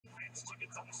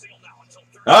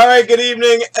All right, good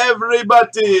evening,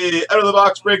 everybody. Out of the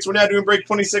box breaks. We're now doing break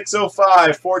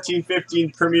 2605,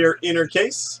 14-15 Premier Inner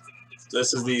Case.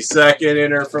 This is the second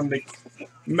inner from the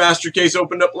Master Case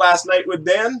opened up last night with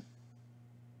Dan.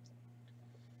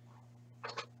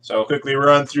 So I'll quickly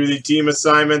run through the team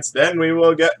assignments, then we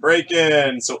will get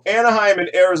breaking. So Anaheim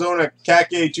and Arizona,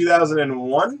 Kake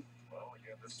 2001.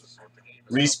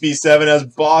 Reese B7 has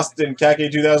Boston,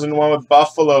 Kake 2001 with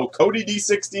Buffalo. Cody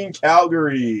D16,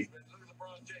 Calgary.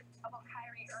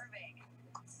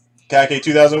 Kake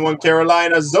 2001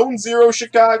 Carolina, Zone 0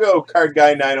 Chicago, Card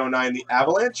Guy 909 the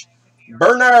Avalanche.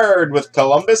 Bernard with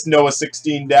Columbus, Noah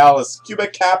 16 Dallas, Cuba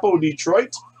Capo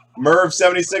Detroit, Merv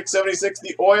 7676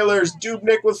 the Oilers,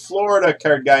 Dubnik with Florida,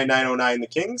 Card Guy 909 the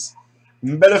Kings.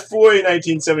 Belafoy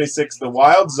 1976 the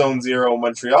Wild, Zone 0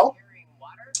 Montreal.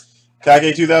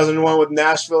 Kake 2001 with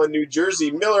Nashville and New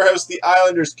Jersey, Millerhouse the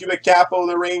Islanders, Cuba Capo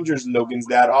the Rangers, Logan's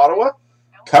Dad Ottawa.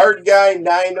 Card Guy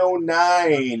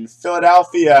 909,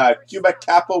 Philadelphia, Cuba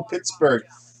Capo, Pittsburgh,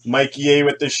 Mikey A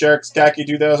with the Sharks, Kake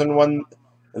 2001,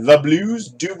 the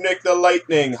Blues, Dubnik the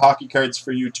Lightning, Hockey Cards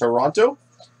for You, Toronto,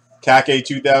 Kake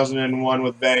 2001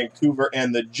 with Vancouver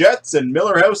and the Jets, and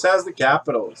Millerhouse has the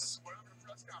Capitals.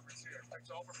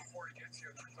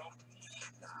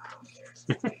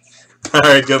 All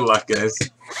right, good luck, guys.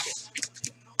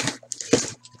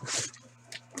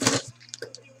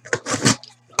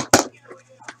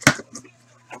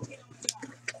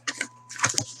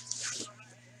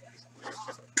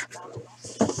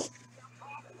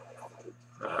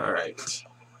 All right.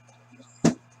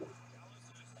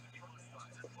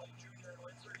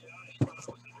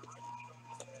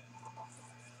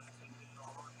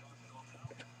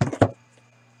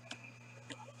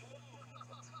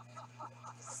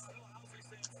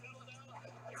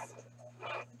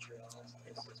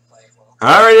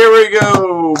 All right, here we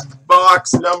go.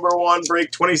 Box number 1,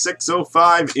 break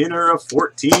 2605, inner of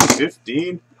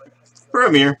 14-15,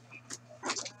 Premier.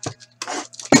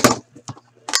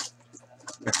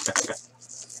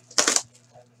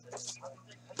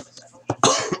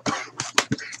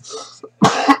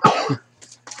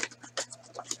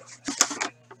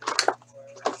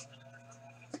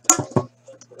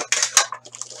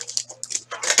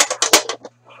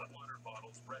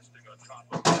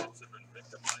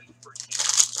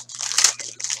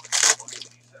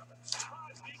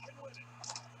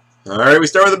 All right, we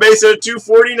start with a base at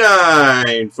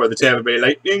 249 for the Tampa Bay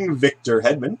Lightning, Victor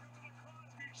Hedman.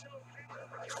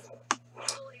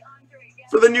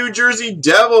 For the New Jersey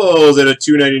Devils at a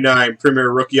 299 Premier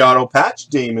Rookie Auto patch,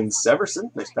 Damon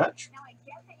Severson. Nice patch.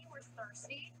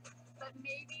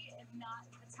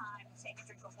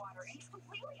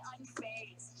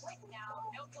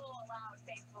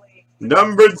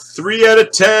 Numbered 3 out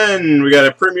of 10. We got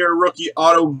a Premier Rookie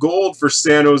Auto Gold for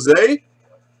San Jose,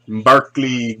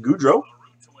 Barclay Goodrow.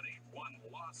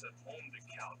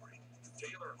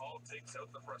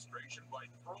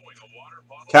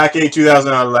 Kake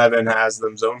 2011 has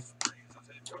them zone.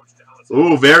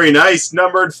 Ooh, very nice.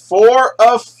 Numbered 4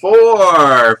 of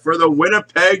 4 for the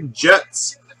Winnipeg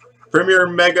Jets. Premier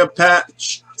Mega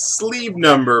Patch sleeve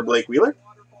number, Blake Wheeler.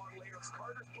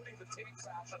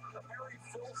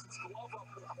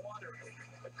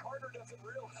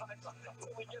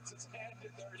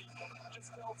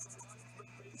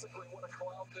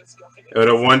 Go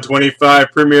to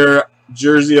 125 Premier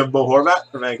Jersey of Bo Horvat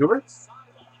for Vancouver.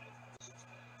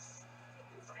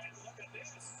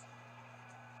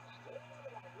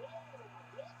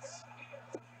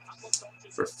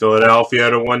 For Philadelphia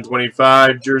to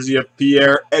 125 Jersey of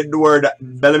Pierre-Edouard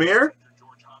Bellemare.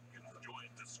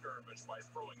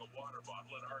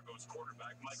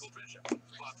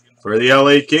 For the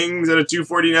LA Kings at a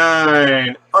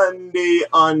 249 Andy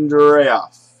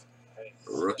Andreoff,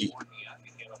 rookie.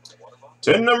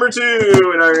 10 number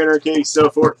 2 in our inner case, so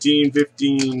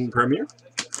 14-15 Premier.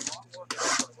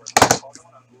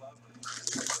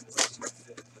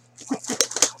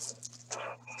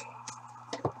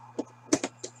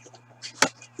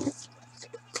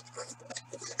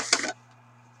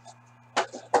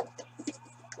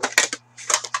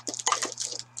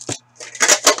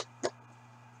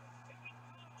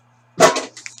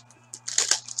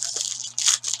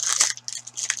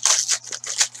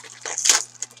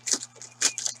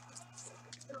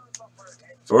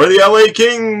 For the LA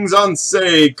Kings, on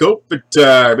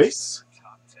Kopitar base.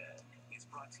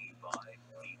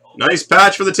 Nice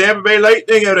patch for the Tampa Bay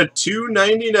Lightning out of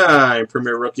 299.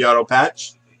 Premier Rookie Auto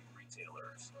patch.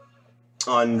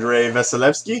 Andrei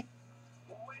Vasilevsky.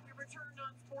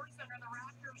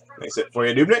 Makes it for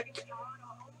you, Dubnik.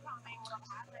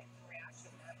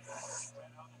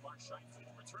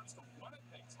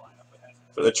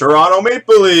 For the Toronto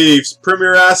Maple Leafs,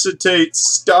 Premier Acetate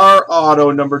Star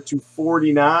Auto number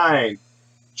 249,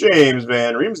 James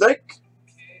Van Riemsdyk.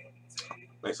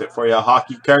 Nice hit for you.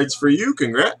 Hockey cards for you.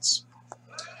 Congrats.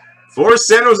 For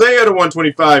San Jose, out of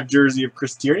 125, jersey of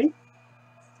Chris Tierney.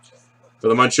 For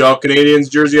the Montreal Canadiens,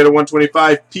 jersey out of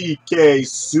 125, PK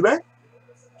Subban.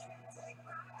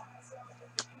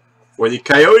 For the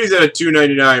Coyotes, out of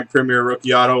 299, Premier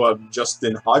Rookie Auto of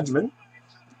Justin Hodgman.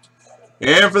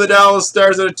 And for the Dallas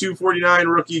Stars, out of 249,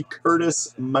 rookie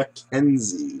Curtis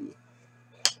McKenzie.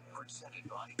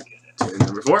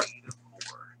 Number 4.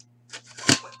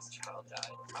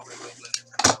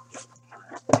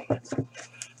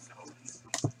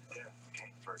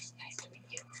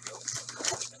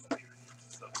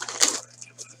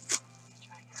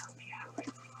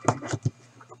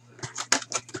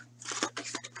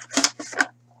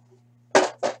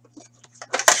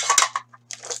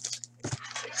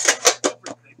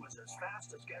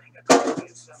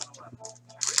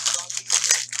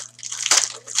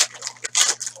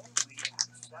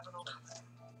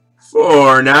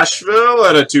 For Nashville,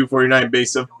 at a 249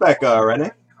 base of Becca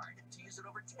Rene.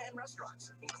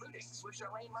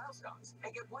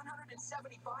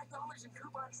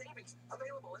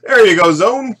 There you go,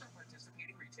 Zone.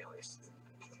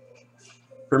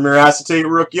 Premier Acetate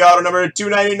Rookie Auto number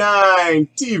 299,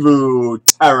 Teuvo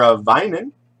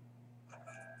Teravainen.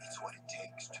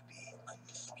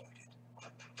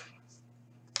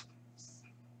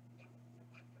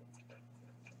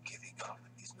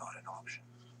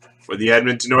 For the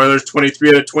Edmonton Oilers, 23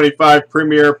 out of 25,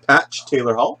 Premier Patch,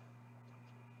 Taylor Hall.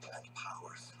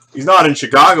 He's not in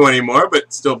Chicago anymore,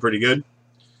 but still pretty good.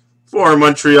 For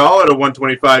Montreal, at a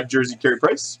 125, jersey, Carey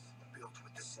Price.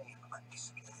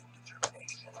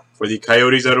 For the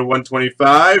Coyotes, out of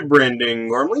 125, Brandon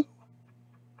Gormley.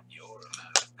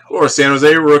 For San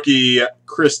Jose, rookie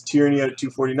Chris Tierney, out of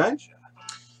 249.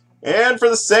 And for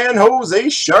the San Jose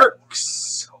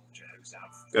Sharks,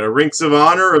 got a Rinks of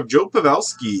Honor of Joe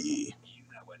Pavelski.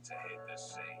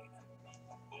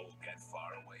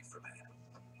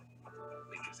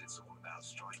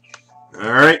 All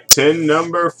right, 10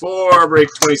 number 4, break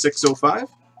 2605.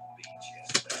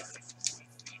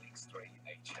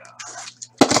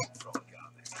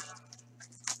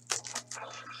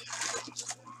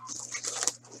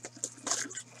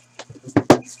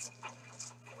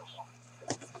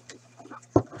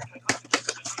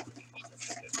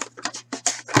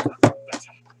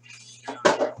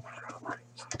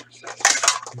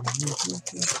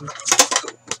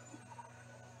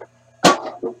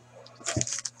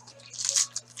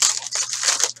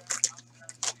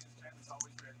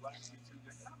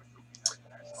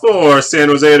 For San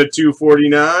Jose, at a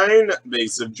 249,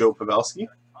 base of Joe Pavelski.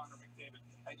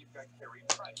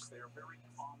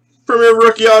 Premier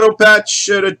Rookie Auto Patch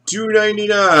at a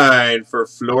 299 for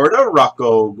Florida,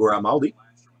 Rocco Grimaldi.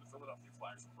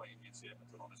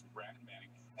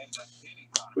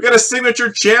 We got a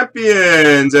Signature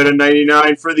Champions at a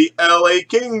 99 for the LA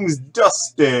Kings,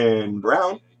 Dustin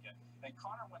Brown.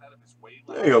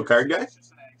 There you go, card guy.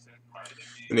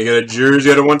 And you got a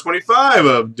jersey at a 125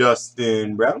 of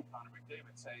Dustin Brown.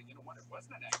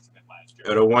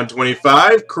 At a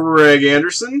 125, Craig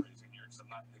Anderson.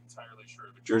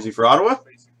 Jersey for Ottawa.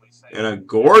 And a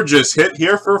gorgeous hit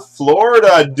here for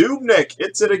Florida. Dubnyk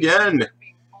hits it again.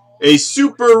 A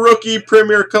Super Rookie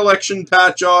Premier Collection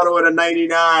Patch Auto at a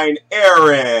 99,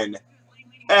 Aaron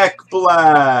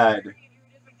Ekblad.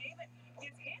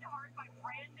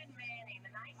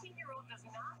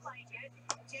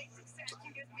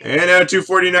 And now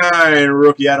 249,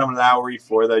 rookie Adam Lowry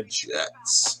for the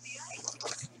Jets.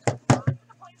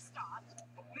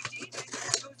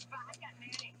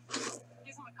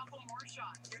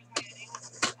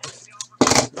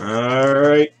 All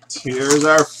right, here's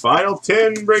our final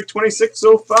 10, break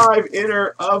 2605,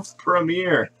 inner of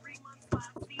Premier.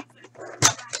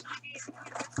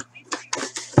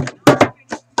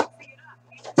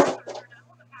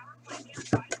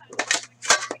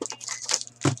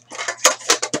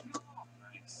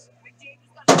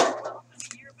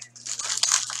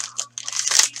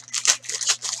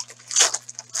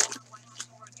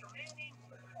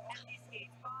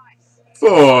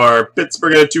 For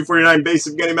Pittsburgh, at a 249 base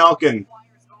of Genny Malkin.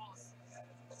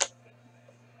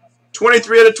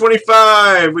 23 out of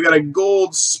 25. We got a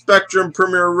Gold Spectrum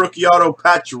Premier Rookie Auto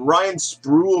Patch, Ryan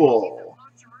Sproul.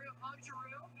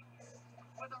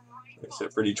 Nice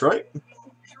hit for Detroit.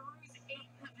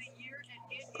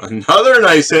 Another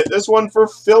nice hit. This one for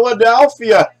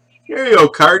Philadelphia. Here you go,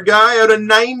 card guy, out of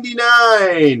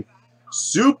 99.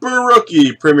 Super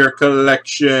Rookie Premier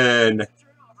Collection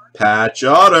Patch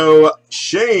Auto,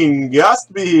 Shane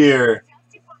Gustby here.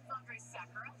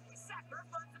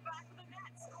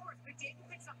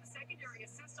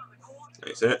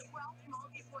 That's it.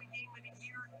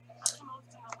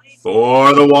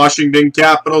 For the Washington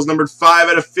Capitals, numbered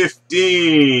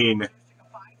 5/15.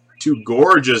 2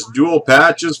 gorgeous dual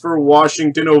patches for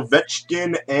Washington,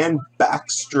 Ovechkin and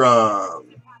Backstrom.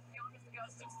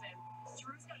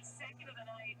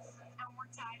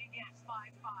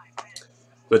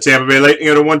 The Tampa Bay Lightning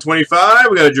out of 125.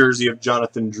 We got a jersey of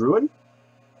Jonathan Drouin.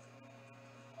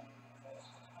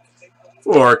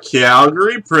 For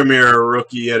Calgary, Premier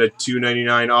Rookie at a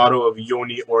 299 auto of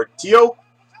Yoni Ortio.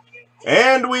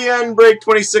 And we end break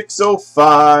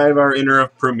 2605, our inner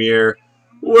of Premier,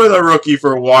 with a rookie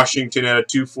for Washington at a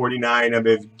 249 of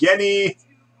Evgeny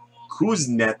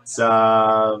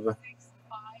Kuznetsov.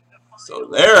 So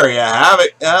there you have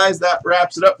it, guys. That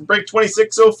wraps it up for break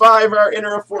 2605, our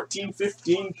inner of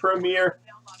 1415 Premier.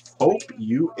 Hope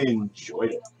you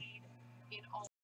enjoyed it.